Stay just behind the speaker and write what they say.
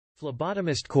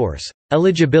Phlebotomist Course,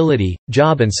 Eligibility,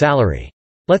 Job and Salary.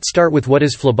 Let's start with what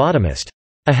is phlebotomist.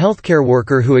 A healthcare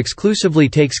worker who exclusively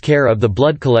takes care of the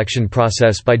blood collection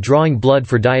process by drawing blood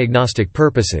for diagnostic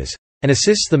purposes, and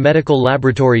assists the medical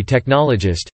laboratory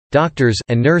technologist, doctors,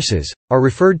 and nurses, are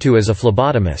referred to as a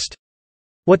phlebotomist.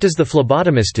 What does the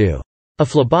phlebotomist do? A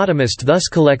phlebotomist thus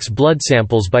collects blood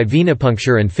samples by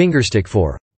venipuncture and fingerstick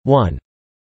for 1.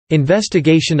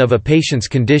 Investigation of a patient's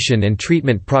condition and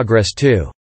treatment progress.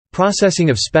 2. Processing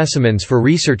of specimens for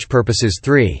research purposes.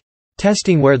 3.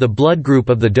 Testing where the blood group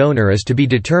of the donor is to be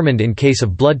determined in case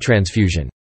of blood transfusion.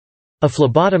 A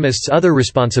phlebotomist's other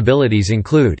responsibilities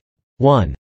include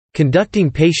 1. Conducting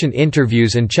patient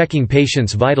interviews and checking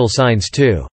patients' vital signs.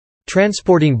 2.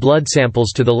 Transporting blood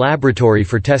samples to the laboratory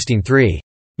for testing. 3.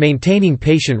 Maintaining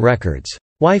patient records.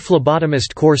 Why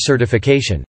phlebotomist course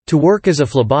certification? To work as a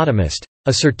phlebotomist,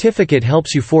 a certificate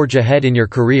helps you forge ahead in your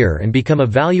career and become a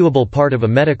valuable part of a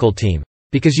medical team,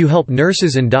 because you help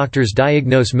nurses and doctors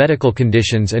diagnose medical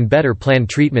conditions and better plan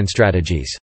treatment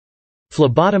strategies.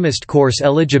 Phlebotomist course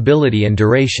eligibility and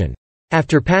duration.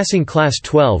 After passing Class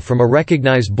 12 from a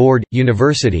recognized board,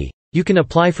 university, you can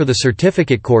apply for the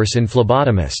certificate course in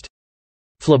phlebotomist.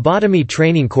 Phlebotomy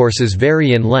training courses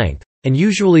vary in length, and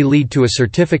usually lead to a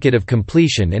certificate of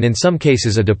completion and in some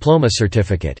cases a diploma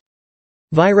certificate.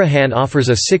 Virohan offers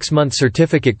a 6-month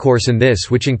certificate course in this,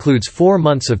 which includes 4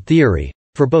 months of theory,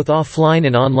 for both offline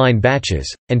and online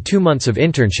batches, and 2 months of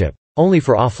internship, only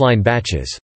for offline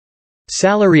batches.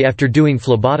 Salary. After doing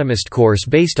phlebotomist course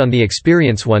based on the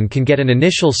experience, one can get an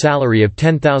initial salary of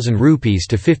 10,000 rupees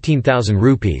to 15,000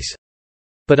 rupees.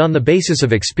 But on the basis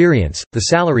of experience, the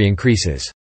salary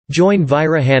increases. Join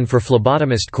Virohan for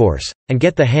phlebotomist course, and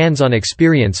get the hands-on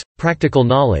experience, practical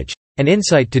knowledge, and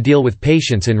insight to deal with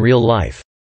patients in real life.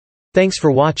 Thanks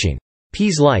for watching.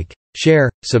 Please like, share,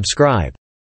 subscribe.